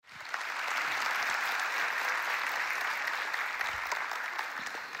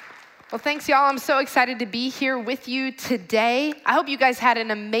Well, thanks, y'all. I'm so excited to be here with you today. I hope you guys had an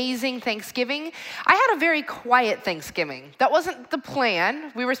amazing Thanksgiving. I had a very quiet Thanksgiving. That wasn't the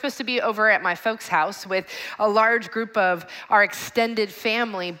plan. We were supposed to be over at my folks' house with a large group of our extended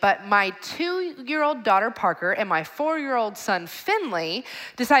family, but my 2-year-old daughter, Parker, and my 4-year-old son, Finley,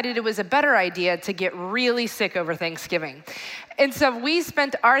 decided it was a better idea to get really sick over Thanksgiving. And so we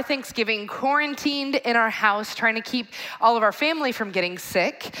spent our Thanksgiving quarantined in our house, trying to keep all of our family from getting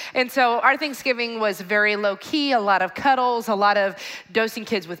sick. And so our Thanksgiving was very low-key, a lot of cuddles, a lot of dosing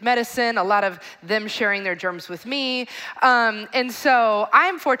kids with medicine, a lot of them sharing their germs with me. And so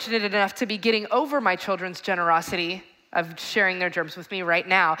I'm fortunate enough to be getting over my children's generosity of sharing their germs with me right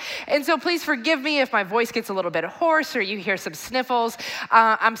now. And so please forgive me if my voice gets a little bit hoarse or you hear some sniffles.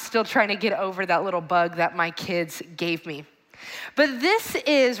 I'm still trying to get over that little bug that my kids gave me. But this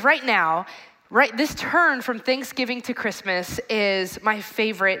is, right now, this turn from Thanksgiving to Christmas is my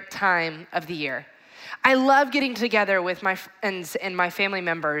favorite time of the year. I love getting together with my friends and my family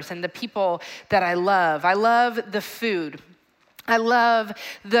members and the people that I love. I love the food. I love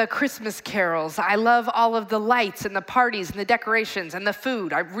the Christmas carols. I love all of the lights and the parties and the decorations and the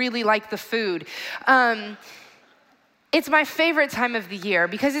food. I really like the food. It's my favorite time of the year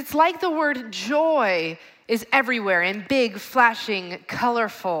because it's like the word joy is everywhere in big, flashing,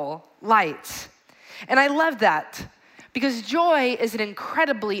 colorful lights. And I love that because joy is an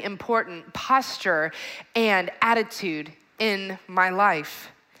incredibly important posture and attitude in my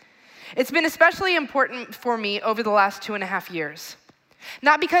life. It's been especially important for me over the last 2.5 years.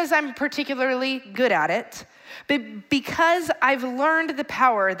 Not because I'm particularly good at it, but because I've learned the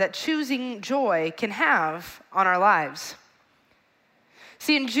power that choosing joy can have on our lives.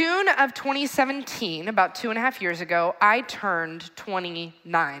 See, in June of 2017, about 2.5 years ago, I turned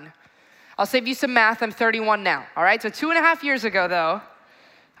 29. I'll save you some math, I'm 31 now, all right? So 2.5 years ago, though,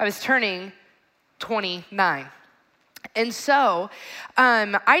 I was turning 29. And so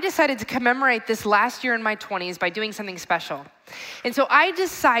I decided to commemorate this last year in my 20s by doing something special. And so I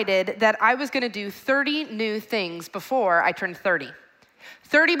decided that I was gonna do 30 new things before I turned 30.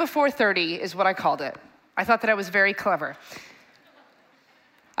 30 before 30 is what I called it. I thought that I was very clever.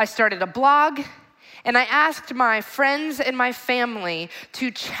 I started a blog, and I asked my friends and my family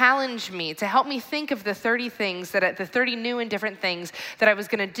to challenge me, to help me think of the 30 new and different things that I was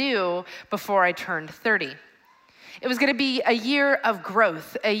gonna do before I turned 30. It was gonna be a year of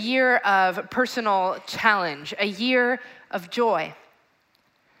growth, a year of personal challenge, a year of joy.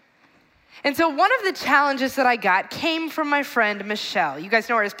 And so one of the challenges that I got came from my friend, Michelle. You guys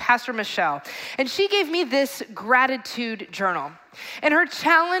know her as Pastor Michelle. And she gave me this gratitude journal. And her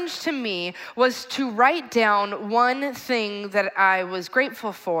challenge to me was to write down one thing that I was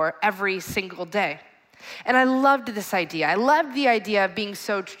grateful for every single day. And I loved this idea. I loved the idea of being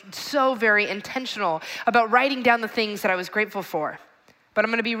so very intentional about writing down the things that I was grateful for. But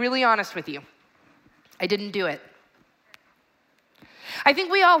I'm gonna be really honest with you. I didn't do it. I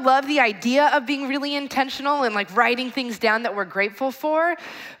think we all love the idea of being really intentional and like writing things down that we're grateful for,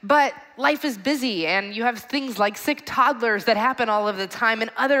 but life is busy and you have things like sick toddlers that happen all of the time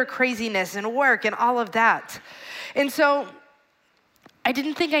and other craziness and work and all of that. And so I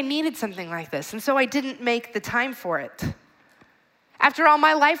didn't think I needed something like this, and so I didn't make the time for it. After all,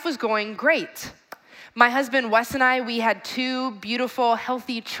 my life was going great. My husband, Wes, and I, we had 2 beautiful,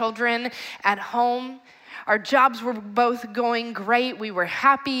 healthy children at home. Our jobs were both going great. We were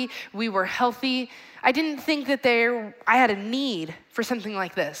happy. We were healthy. I didn't think that I had a need for something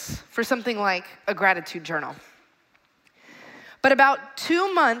like this, for something like a gratitude journal. But about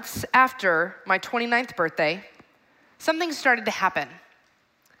 2 months after my 29th birthday, something started to happen.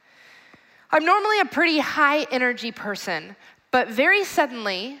 I'm normally a pretty high energy person, but very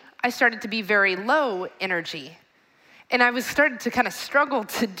suddenly, I started to be very low energy. And I was starting to kind of struggle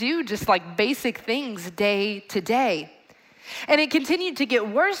to do just like basic things day to day. And it continued to get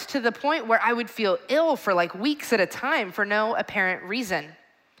worse to the point where I would feel ill for like weeks at a time for no apparent reason.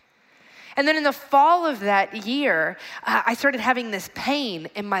 And then in the fall of that year, I started having this pain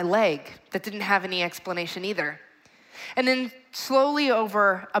in my leg that didn't have any explanation either. And then slowly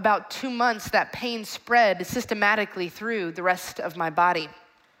over about 2 months, that pain spread systematically through the rest of my body.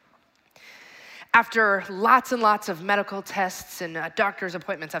 After lots and lots of medical tests and doctor's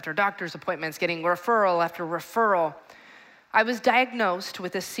appointments after doctor's appointments, getting referral after referral, I was diagnosed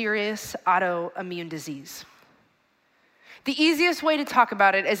with a serious autoimmune disease. The easiest way to talk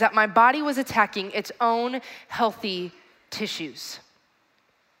about it is that my body was attacking its own healthy tissues.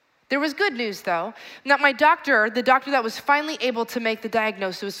 There was good news, though. Now, my doctor, the doctor that was finally able to make the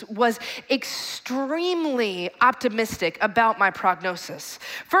diagnosis, was extremely optimistic about my prognosis.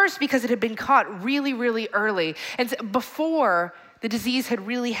 First, because it had been caught really, really early, and before the disease had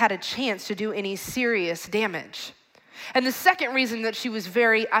really had a chance to do any serious damage. And the second reason that she was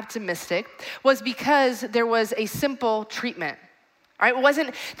very optimistic was because there was a simple treatment. All right, it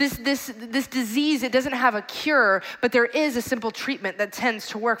wasn't this disease, it doesn't have a cure, but there is a simple treatment that tends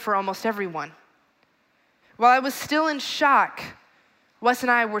to work for almost everyone. While I was still in shock, Wes and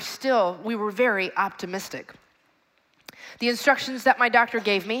I we were very optimistic. The instructions that my doctor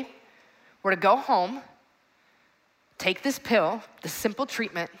gave me were to go home, take this pill, this simple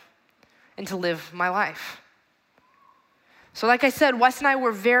treatment, and to live my life. So like I said, Wes and I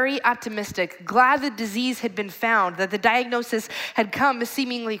were very optimistic, glad the disease had been found, that the diagnosis had come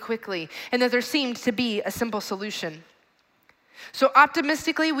seemingly quickly, and that there seemed to be a simple solution. So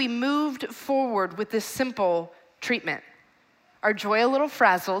optimistically, we moved forward with this simple treatment. Our joy a little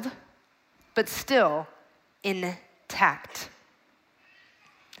frazzled, but still intact.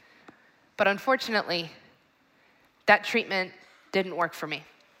 But unfortunately, that treatment didn't work for me.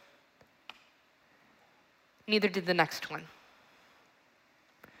 Neither did the next one,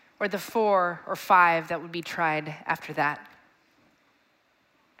 or the 4 or 5 that would be tried after that.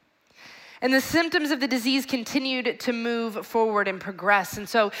 And the symptoms of the disease continued to move forward and progress. And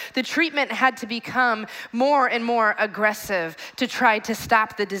so the treatment had to become more and more aggressive to try to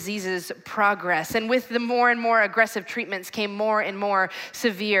stop the disease's progress. And with the more and more aggressive treatments came more and more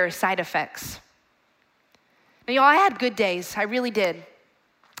severe side effects. Now, y'all, I had good days. I really did.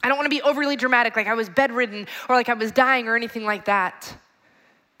 I don't want to be overly dramatic, like I was bedridden or like I was dying or anything like that.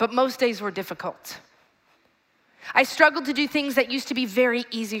 But most days were difficult. I struggled to do things that used to be very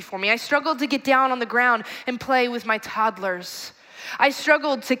easy for me. I struggled to get down on the ground and play with my toddlers. I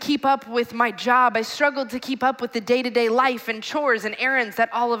struggled to keep up with my job. I struggled to keep up with the day-to-day life and chores and errands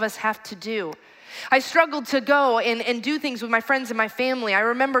that all of us have to do. I struggled to go and do things with my friends and my family. I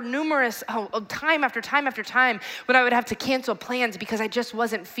remember time after time when I would have to cancel plans because I just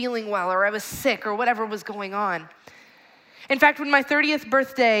wasn't feeling well or I was sick or whatever was going on. In fact, when my 30th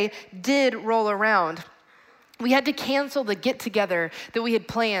birthday did roll around, we had to cancel the get-together that we had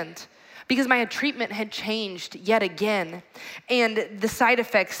planned because my treatment had changed yet again, and the side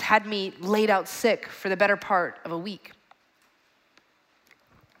effects had me laid out sick for the better part of a week.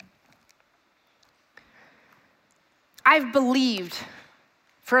 I've believed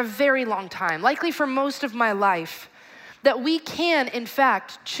for a very long time, likely for most of my life, that we can, in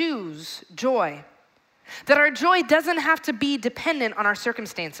fact, choose joy. That our joy doesn't have to be dependent on our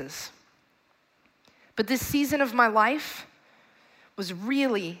circumstances. But this season of my life was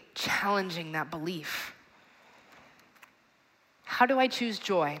really challenging that belief. How do I choose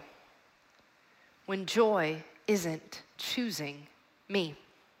joy when joy isn't choosing me?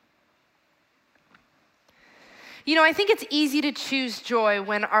 You know, I think it's easy to choose joy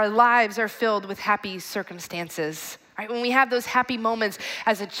when our lives are filled with happy circumstances. Right? When we have those happy moments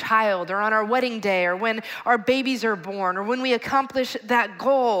as a child or on our wedding day or when our babies are born or when we accomplish that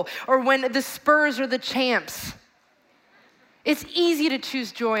goal or when the Spurs are the champs. It's easy to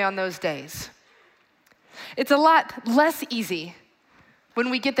choose joy on those days. It's a lot less easy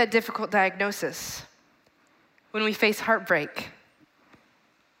when we get that difficult diagnosis, when we face heartbreak,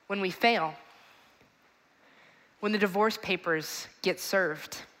 when we fail, when the divorce papers get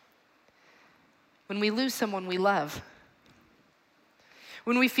served, when we lose someone we love,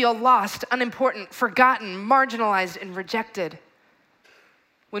 when we feel lost, unimportant, forgotten, marginalized, and rejected,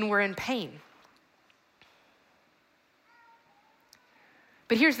 when we're in pain.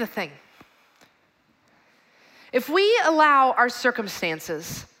 But here's the thing. If we allow our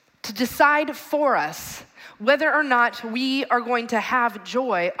circumstances to decide for us whether or not we are going to have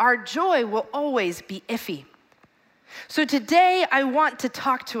joy, our joy will always be iffy. So today, I want to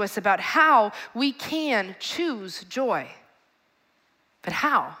talk to us about how we can choose joy. But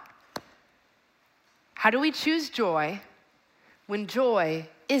how? How do we choose joy when joy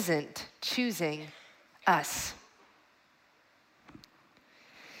isn't choosing us?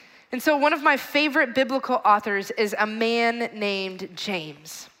 And so one of my favorite biblical authors is a man named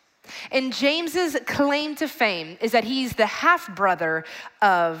James. And James's claim to fame is that he's the half-brother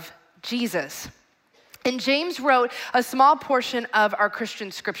of Jesus. And James wrote a small portion of our Christian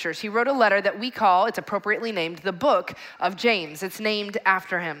scriptures. He wrote a letter that we call, it's appropriately named, the Book of James. It's named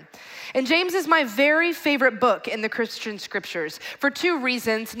after him. And James is my very favorite book in the Christian scriptures for two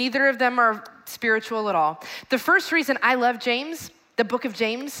reasons. Neither of them are spiritual at all. The first reason I love James, the Book of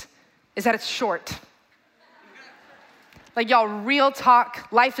James, is that it's short. Like y'all, real talk,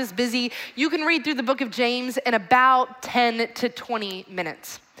 life is busy. You can read through the book of James in about 10 to 20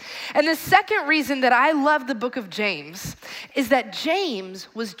 minutes. And the second reason that I love the book of James is that James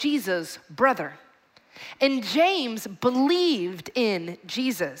was Jesus' brother. And James believed in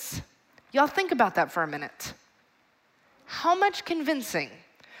Jesus. Y'all think about that for a minute. How much convincing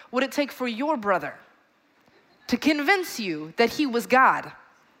would it take for your brother to convince you that he was God?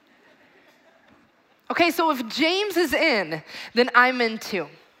 Okay, so if James is in, then I'm in too.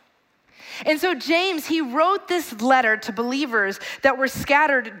 And so James, he wrote this letter to believers that were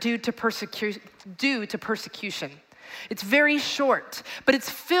scattered due to persecution. It's very short, but it's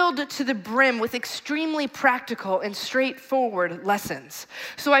filled to the brim with extremely practical and straightforward lessons.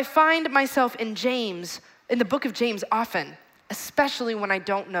 So I find myself in the book of James often, especially when I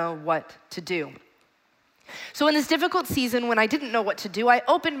don't know what to do. So in this difficult season when I didn't know what to do, I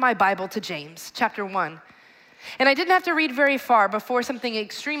opened my Bible to James, chapter 1. And I didn't have to read very far before something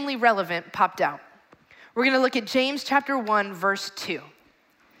extremely relevant popped out. We're going to look at James chapter 1, verse 2.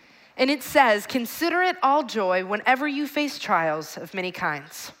 And it says, "Consider it all joy whenever you face trials of many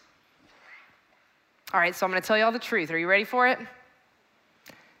kinds." All right, so I'm going to tell you all the truth. Are you ready for it?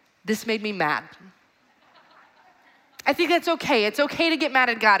 This made me mad. I think that's okay. It's okay to get mad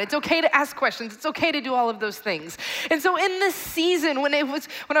at God. It's okay to ask questions. It's okay to do all of those things. And so in this season, when I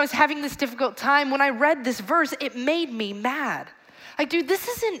was having this difficult time, when I read this verse, it made me mad. Like, dude, this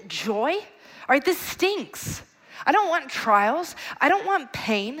isn't joy. All right, this stinks. I don't want trials. I don't want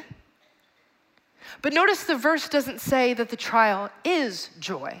pain. But notice the verse doesn't say that the trial is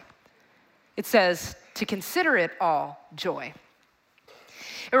joy. It says to consider it all joy.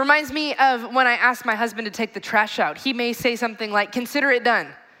 It reminds me of when I asked my husband to take the trash out. He may say something like, "Consider it done."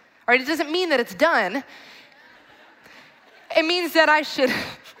 All right, it doesn't mean that it's done. It means that I should,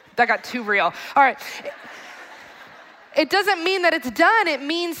 that got too real. All right. It doesn't mean that it's done. It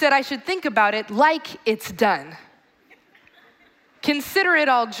means that I should think about it like it's done. Consider it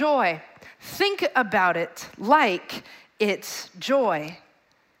all joy. Think about it like it's joy.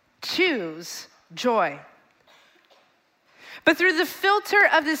 Choose joy. But through the filter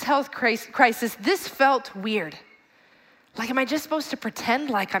of this health crisis, this felt weird. Like, am I just supposed to pretend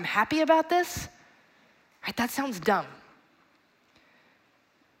like I'm happy about this? Right, that sounds dumb.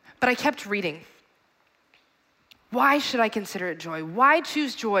 But I kept reading. Why should I consider it joy? Why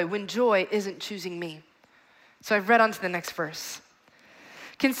choose joy when joy isn't choosing me? So I've read on to the next verse.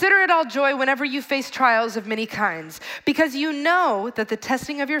 "Consider it all joy whenever you face trials of many kinds, because you know that the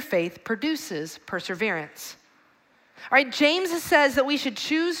testing of your faith produces perseverance." All right, James says that we should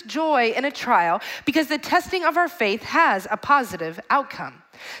choose joy in a trial because the testing of our faith has a positive outcome.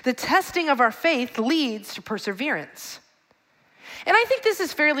 The testing of our faith leads to perseverance. And I think this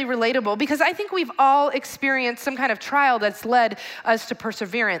is fairly relatable because I think we've all experienced some kind of trial that's led us to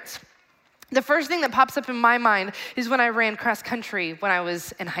perseverance. The first thing that pops up in my mind is when I ran cross country when I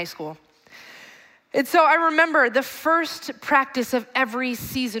was in high school. And so I remember the first practice of every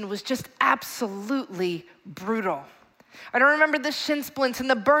season was just absolutely brutal. I don't remember the shin splints and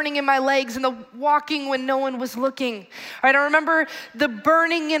the burning in my legs and the walking when no one was looking. I don't remember the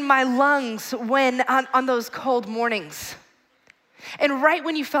burning in my lungs when on those cold mornings. And right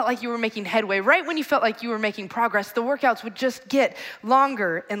when you felt like you were making headway, right when you felt like you were making progress, the workouts would just get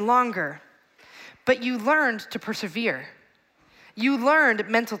longer and longer. But you learned to persevere. You learned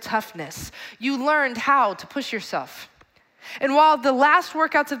mental toughness. You learned how to push yourself. And while the last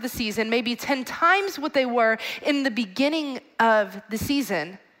workouts of the season may be 10 times what they were in the beginning of the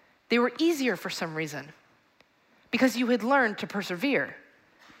season, they were easier for some reason because you had learned to persevere.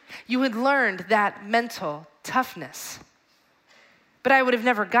 You had learned that mental toughness. But I would have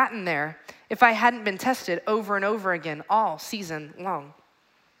never gotten there if I hadn't been tested over and over again all season long.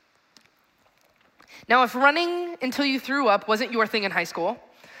 Now, if running until you threw up wasn't your thing in high school, all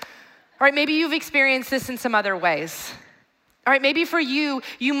right, maybe you've experienced this in some other ways. All right, maybe for you,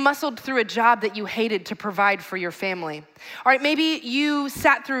 you muscled through a job that you hated to provide for your family. All right, maybe you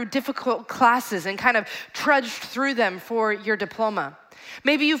sat through difficult classes and kind of trudged through them for your diploma.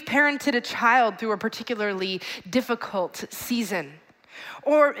 Maybe you've parented a child through a particularly difficult season.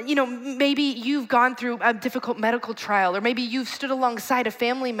 Or, maybe you've gone through a difficult medical trial, or maybe you've stood alongside a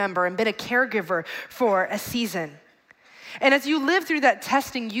family member and been a caregiver for a season. And as you live through that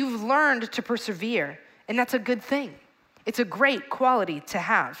testing, you've learned to persevere, and that's a good thing. It's a great quality to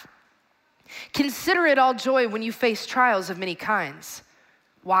have. Consider it all joy when you face trials of many kinds.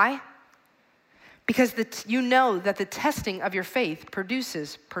 Why? Because you know that the testing of your faith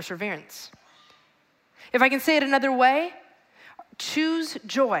produces perseverance. If I can say it another way, choose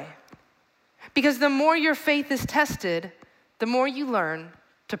joy. Because the more your faith is tested, the more you learn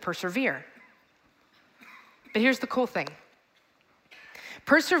to persevere. But here's the cool thing.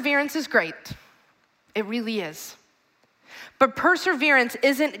 Perseverance is great. It really is. But perseverance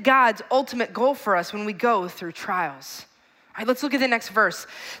isn't God's ultimate goal for us when we go through trials. All right, let's look at the next verse.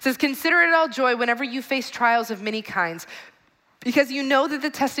 It says, "Consider it all joy whenever you face trials of many kinds, because you know that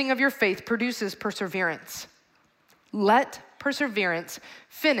the testing of your faith produces perseverance. Let perseverance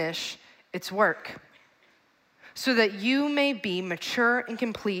finish its work, so that you may be mature and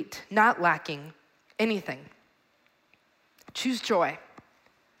complete, not lacking anything." Choose joy.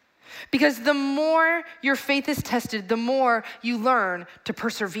 Because the more your faith is tested, the more you learn to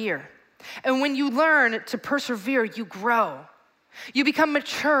persevere. And when you learn to persevere, you grow. You become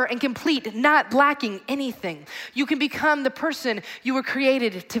mature and complete, not lacking anything. You can become the person you were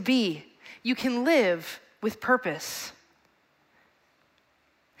created to be. You can live with purpose.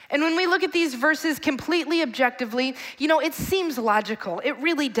 And when we look at these verses completely objectively, it seems logical. It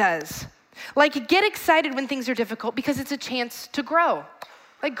really does. Like, get excited when things are difficult because it's a chance to grow.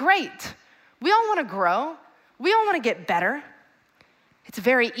 Like, great. We all want to grow. We all want to get better. It's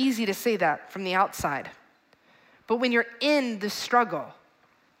very easy to say that from the outside. But when you're in the struggle,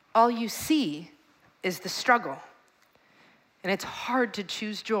 all you see is the struggle. And it's hard to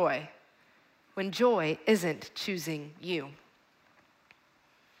choose joy when joy isn't choosing you.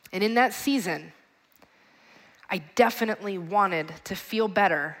 And in that season, I definitely wanted to feel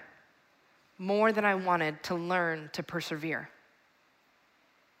better more than I wanted to learn to persevere.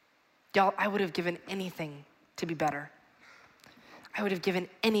 Y'all, I would have given anything to be better. I would have given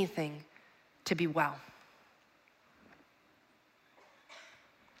anything to be well.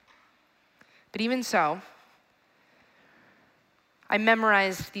 But even so, I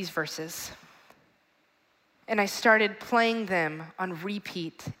memorized these verses and I started playing them on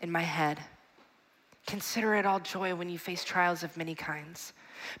repeat in my head. Consider it all joy when you face trials of many kinds,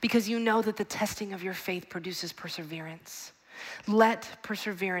 because you know that the testing of your faith produces perseverance. Let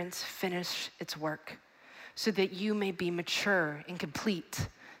perseverance finish its work, so that you may be mature and complete,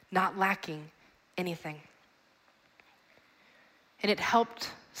 not lacking anything. And it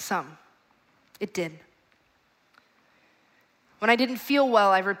helped some. It did. When I didn't feel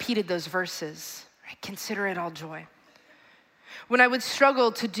well, I repeated those verses. Consider it all joy. When I would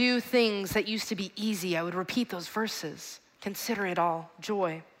struggle to do things that used to be easy, I would repeat those verses. Consider it all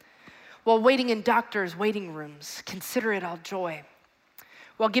joy. While waiting in doctors' waiting rooms, consider it all joy.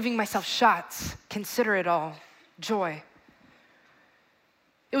 While giving myself shots, consider it all joy.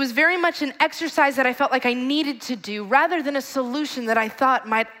 It was very much an exercise that I felt like I needed to do rather than a solution that I thought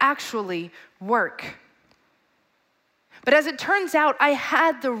might actually work. But as it turns out, I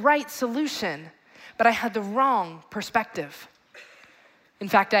had the right solution, but I had the wrong perspective. In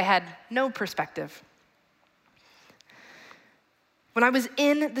fact, I had no perspective. When I was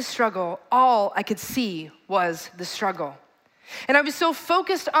in the struggle, all I could see was the struggle. And I was so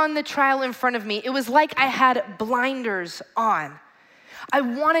focused on the trial in front of me, it was like I had blinders on. I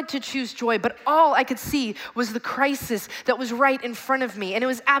wanted to choose joy, but all I could see was the crisis that was right in front of me, and it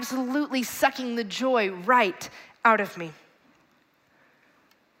was absolutely sucking the joy right out of me.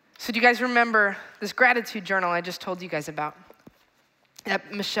 So do you guys remember this gratitude journal I just told you guys about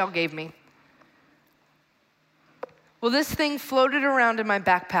that Michelle gave me? Well, this thing floated around in my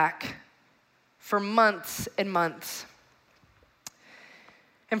backpack for months and months.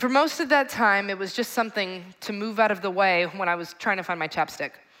 And for most of that time, it was just something to move out of the way when I was trying to find my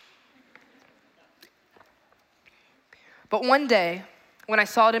chapstick. But one day, when I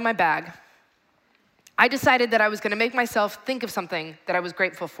saw it in my bag, I decided that I was going to make myself think of something that I was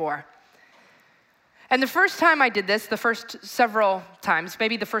grateful for. And the first time I did this, the first several times,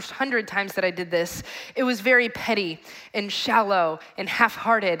 maybe the first 100 times that I did this, it was very petty and shallow and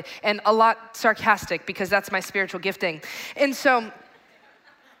half-hearted and a lot sarcastic, because that's my spiritual gifting. And so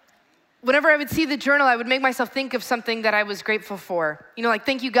whenever I would see the journal, I would make myself think of something that I was grateful for. Like,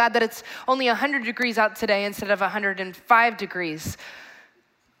 thank you, God, that it's only 100 degrees out today instead of 105 degrees.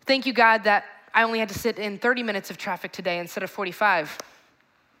 Thank you, God, that I only had to sit in 30 minutes of traffic today instead of 45.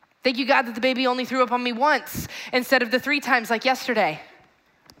 Thank you, God, that the baby only threw up on me once instead of the 3 times like yesterday.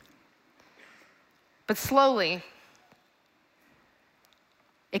 But slowly,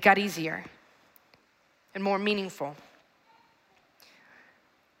 it got easier and more meaningful.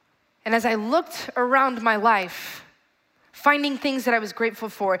 And as I looked around my life, finding things that I was grateful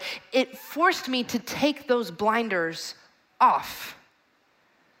for, it forced me to take those blinders off.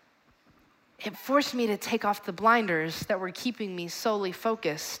 It forced me to take off the blinders that were keeping me solely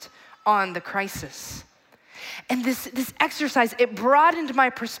focused on the crisis. And this exercise, it broadened my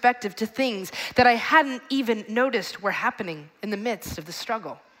perspective to things that I hadn't even noticed were happening in the midst of the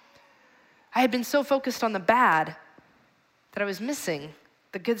struggle. I had been so focused on the bad that I was missing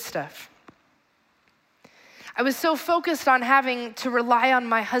the good stuff. I was so focused on having to rely on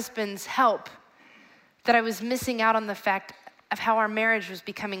my husband's help that I was missing out on the fact of how our marriage was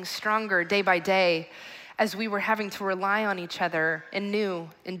becoming stronger day by day as we were having to rely on each other in new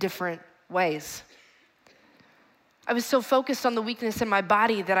and different ways. I was so focused on the weakness in my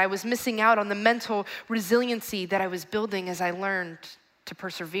body that I was missing out on the mental resiliency that I was building as I learned to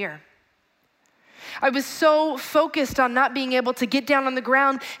persevere. I was so focused on not being able to get down on the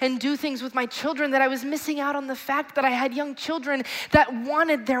ground and do things with my children that I was missing out on the fact that I had young children that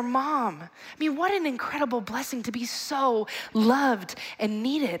wanted their mom. I mean, what an incredible blessing to be so loved and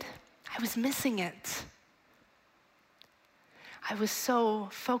needed. I was missing it. I was so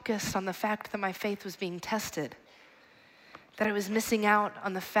focused on the fact that my faith was being tested that I was missing out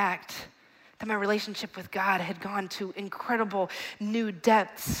on the fact that my relationship with God had gone to incredible new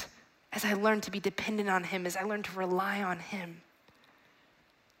depths as I learned to be dependent on him, as I learned to rely on him.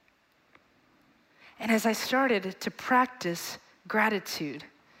 And as I started to practice gratitude,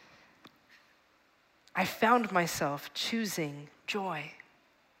 I found myself choosing joy.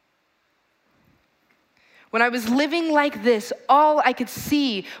 When I was living like this, all I could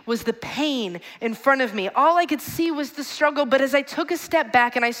see was the pain in front of me. All I could see was the struggle. But as I took a step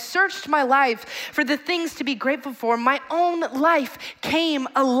back and I searched my life for the things to be grateful for, my own life came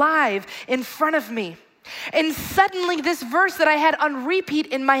alive in front of me. And suddenly this verse that I had on repeat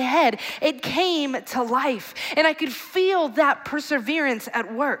in my head, it came to life. And I could feel that perseverance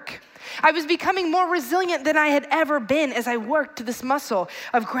at work. I was becoming more resilient than I had ever been as I worked this muscle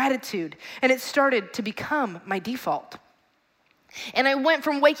of gratitude, and it started to become my default. And I went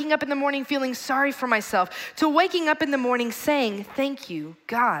from waking up in the morning feeling sorry for myself to waking up in the morning saying, "Thank you,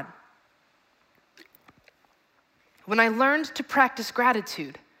 God." When I learned to practice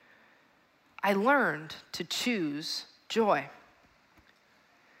gratitude, I learned to choose joy.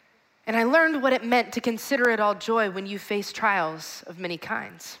 And I learned what it meant to consider it all joy when you face trials of many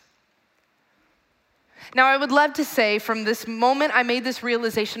kinds. Now, I would love to say from this moment I made this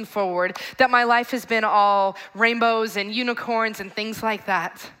realization forward that my life has been all rainbows and unicorns and things like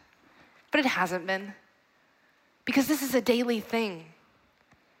that. But it hasn't been. Because this is a daily thing.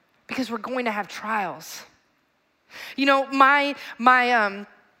 Because we're going to have trials. You know, my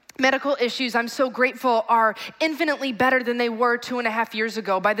medical issues, I'm so grateful, are infinitely better than they were 2.5 years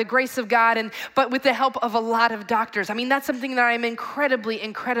ago by the grace of God, but with the help of a lot of doctors. I mean, that's something that I'm incredibly,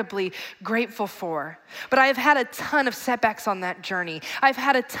 incredibly grateful for. But I've had a ton of setbacks on that journey. I've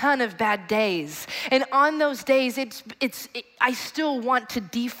had a ton of bad days. And on those days, I still want to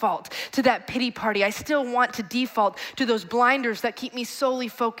default to that pity party. I still want to default to those blinders that keep me solely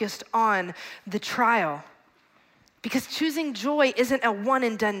focused on the trial. Because choosing joy isn't a one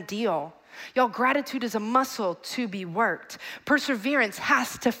and done deal. Y'all, gratitude is a muscle to be worked. Perseverance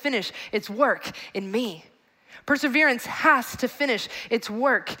has to finish its work in me. Perseverance has to finish its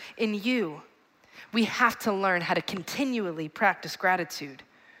work in you. We have to learn how to continually practice gratitude.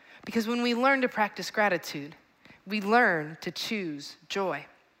 Because when we learn to practice gratitude, we learn to choose joy.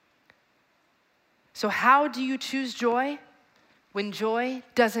 So how do you choose joy when joy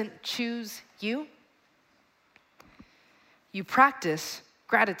doesn't choose you? You practice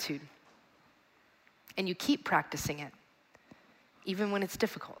gratitude, and you keep practicing it, even when it's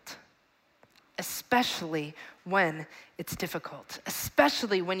difficult, especially when it's difficult,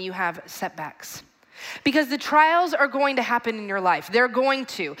 especially when you have setbacks. Because the trials are going to happen in your life. They're going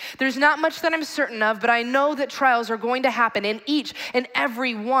to. There's not much that I'm certain of, but I know that trials are going to happen in each and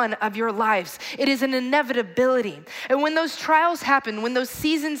every one of your lives. It is an inevitability. And when those trials happen, when those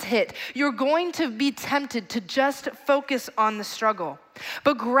seasons hit, you're going to be tempted to just focus on the struggle.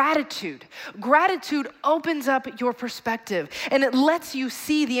 But gratitude opens up your perspective, and it lets you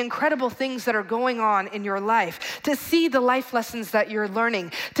see the incredible things that are going on in your life, to see the life lessons that you're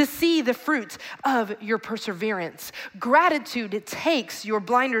learning, to see the fruits of your perseverance. Gratitude takes your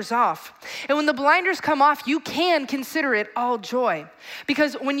blinders off. And when the blinders come off, you can consider it all joy.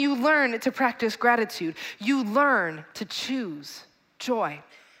 Because when you learn to practice gratitude, you learn to choose joy.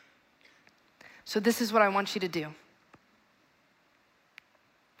 So this is what I want you to do.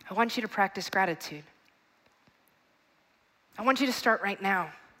 I want you to practice gratitude. I want you to start right now.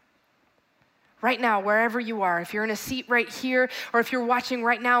 Right now, wherever you are. If you're in a seat right here, or if you're watching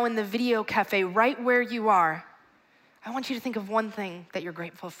right now in the video cafe, right where you are, I want you to think of one thing that you're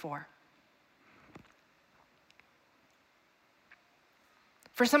grateful for.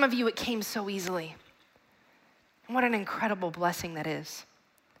 For some of you, it came so easily. What an incredible blessing that is.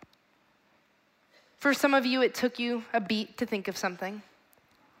 For some of you, it took you a beat to think of something.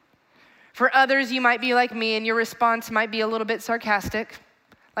 For others, you might be like me and your response might be a little bit sarcastic.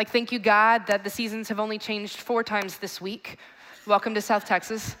 Like, thank you, God, that the seasons have only changed 4 times this week. Welcome to South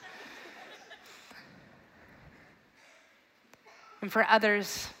Texas. And for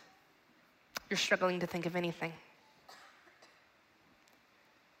others, you're struggling to think of anything.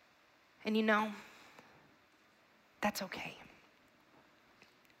 And you know, that's okay.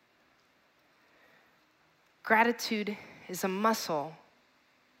 Gratitude is a muscle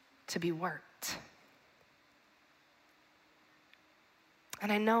to be worked.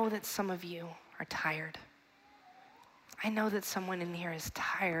 And I know that some of you are tired. I know that someone in here is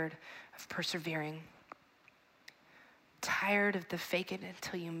tired of persevering, tired of the fake it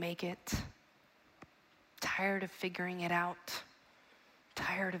until you make it, tired of figuring it out,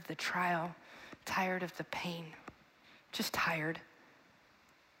 tired of the trial, tired of the pain, just tired.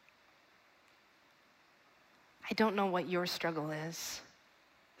 I don't know what your struggle is.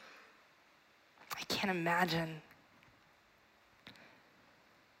 I can't imagine.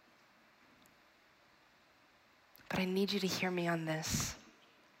 But I need you to hear me on this.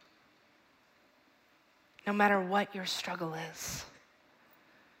 No matter what your struggle is,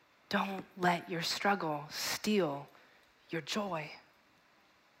 don't let your struggle steal your joy.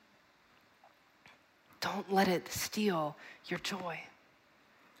 Don't let it steal your joy.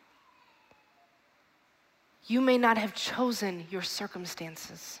 You may not have chosen your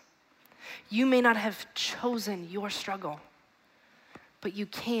circumstances. You may not have chosen your struggle, but you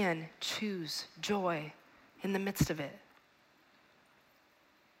can choose joy in the midst of it.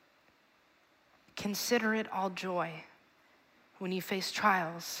 Consider it all joy when you face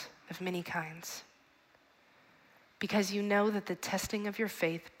trials of many kinds, because you know that the testing of your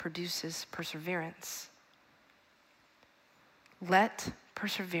faith produces perseverance. Let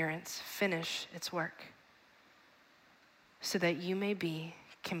perseverance finish its work so that you may be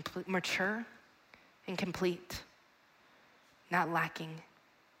mature and complete, not lacking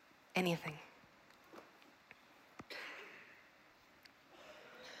anything.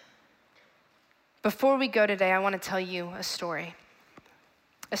 Before we go today, I want to tell you a story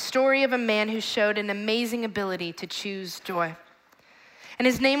of a man who showed an amazing ability to choose joy. And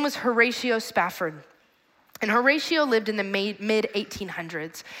his name was Horatio Spafford. And Horatio lived in the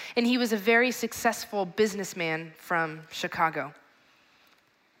mid-1800s, and he was a very successful businessman from Chicago.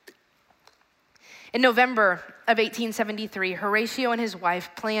 In November of 1873, Horatio and his wife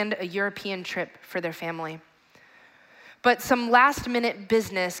planned a European trip for their family. But some last-minute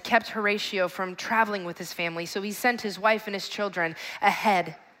business kept Horatio from traveling with his family, so he sent his wife and his children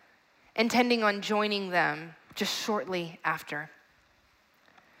ahead, intending on joining them just shortly after.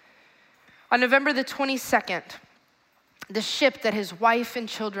 On November the 22nd, the ship that his wife and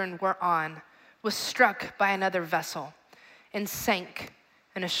children were on was struck by another vessel and sank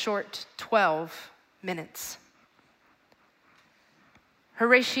in a short 12 minutes.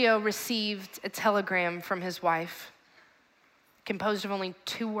 Horatio received a telegram from his wife, composed of only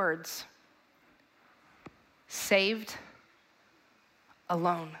 2 words: saved,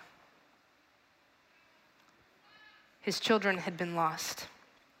 alone. His children had been lost.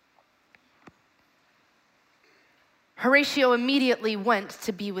 Horatio immediately went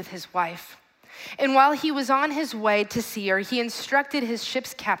to be with his wife. And while he was on his way to see her, he instructed his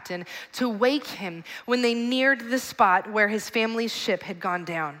ship's captain to wake him when they neared the spot where his family's ship had gone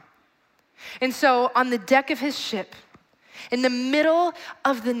down. And so on the deck of his ship, in the middle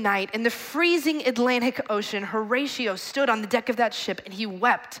of the night, in the freezing Atlantic Ocean, Horatio stood on the deck of that ship and he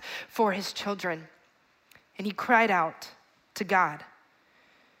wept for his children. And he cried out to God.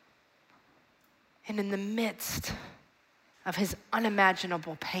 And in the midst of his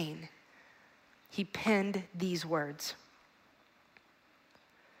unimaginable pain, he penned these words: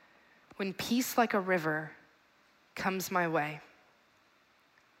 when peace like a river comes my way,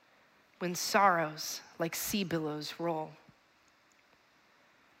 when sorrows like sea billows roll,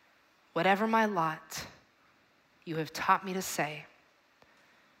 whatever my lot, you have taught me to say,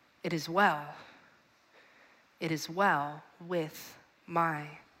 it is well with my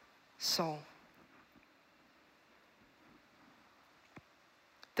soul.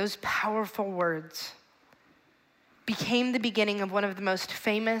 Those powerful words became the beginning of one of the most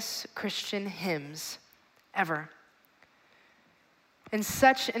famous Christian hymns ever. And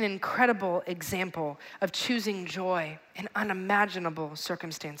such an incredible example of choosing joy in unimaginable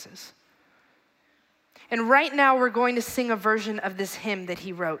circumstances. And right now we're going to sing a version of this hymn that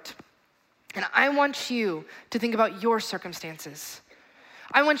he wrote. And I want you to think about your circumstances.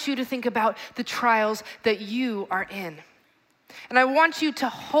 I want you to think about the trials that you are in. And I want you to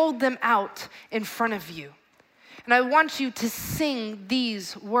hold them out in front of you. And I want you to sing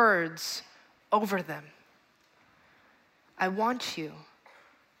these words over them. I want you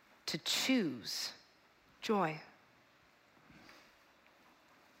to choose joy.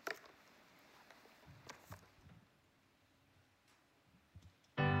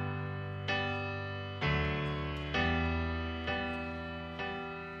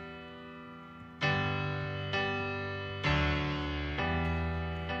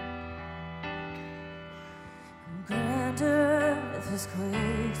 Grand earth has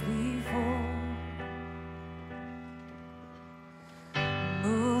quaked before,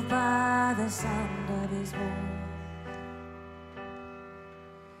 moved by the sound of his voice,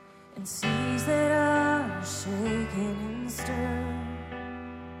 and seas that are shaken and stirred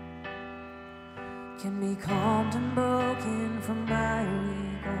can be calmed and broken from my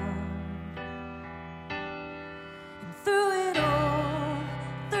regard. And through it all,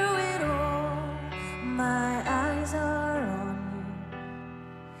 my eyes are on you.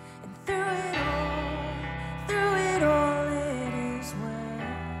 And through it all, it is well.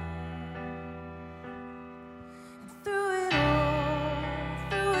 And through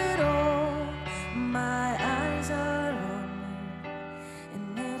it all, my eyes are on you.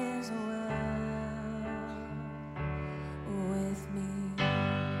 And it is well with me.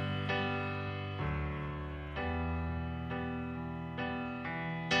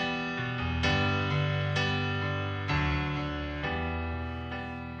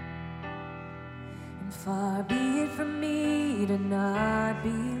 Far be it from me to not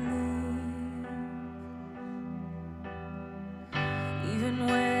believe, even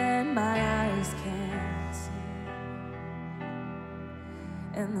when my eyes can't see.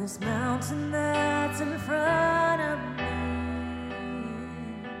 And this mountain that's in front of me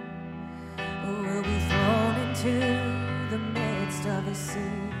will be thrown into the midst of a sea.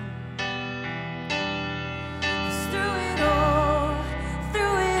 'Cause through it all,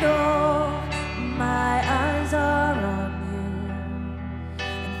 my eyes are on you.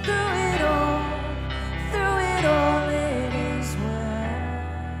 And through it all, it is well.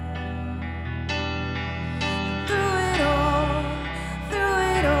 Through it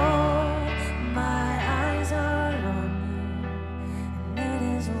all, my eyes are on you. And it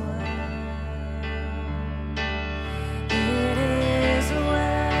is well. It is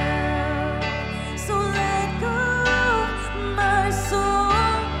well. So let go, my soul.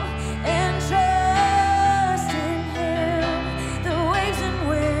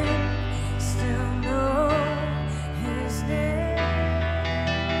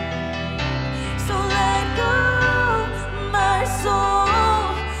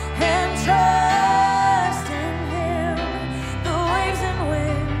 Trust in him, the waves and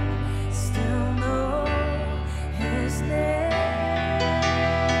wind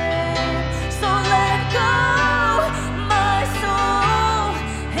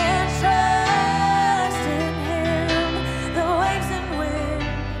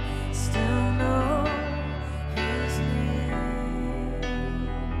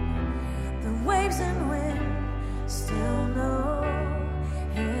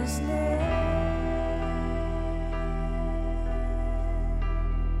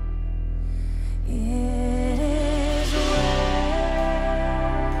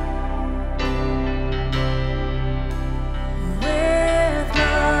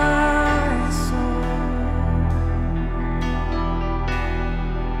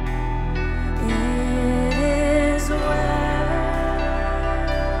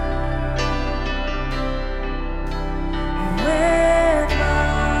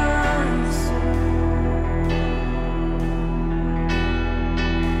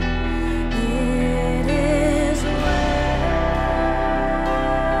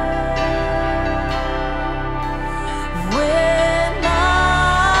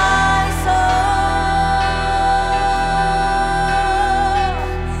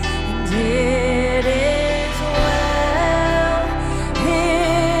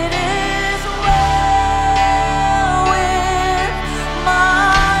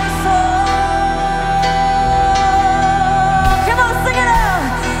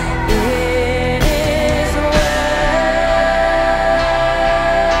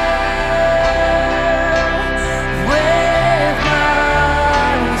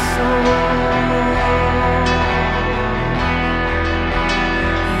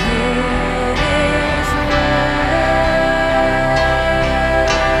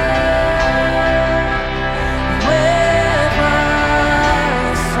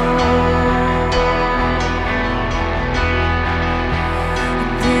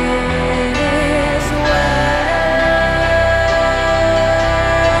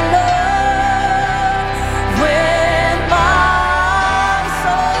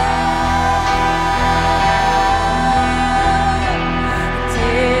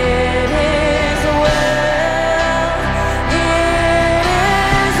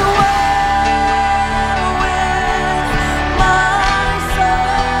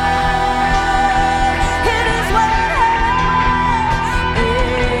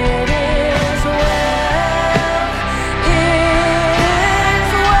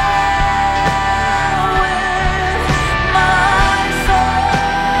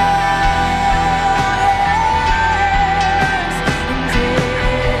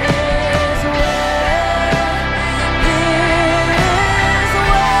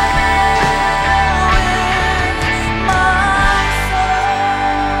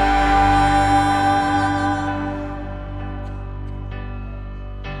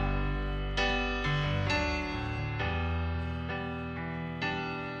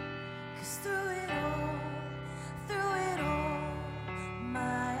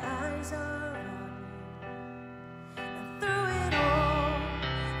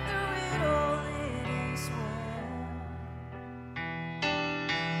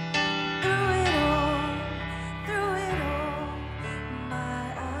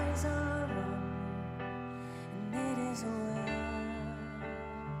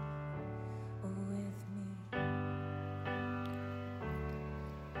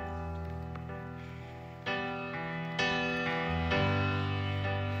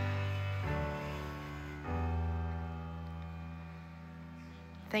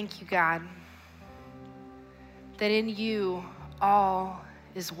Thank you, God, that in you all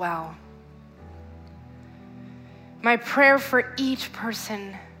is well. My prayer for each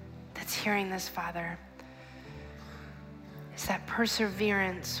person that's hearing this, Father, is that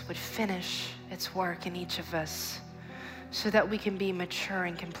perseverance would finish its work in each of us so that we can be mature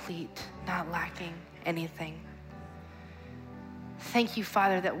and complete, not lacking anything. Thank you,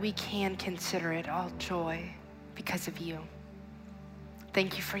 Father, that we can consider it all joy because of you.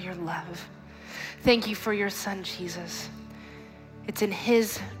 Thank you for your love. Thank you for your Son, Jesus. It's in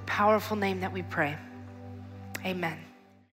his powerful name that we pray. Amen.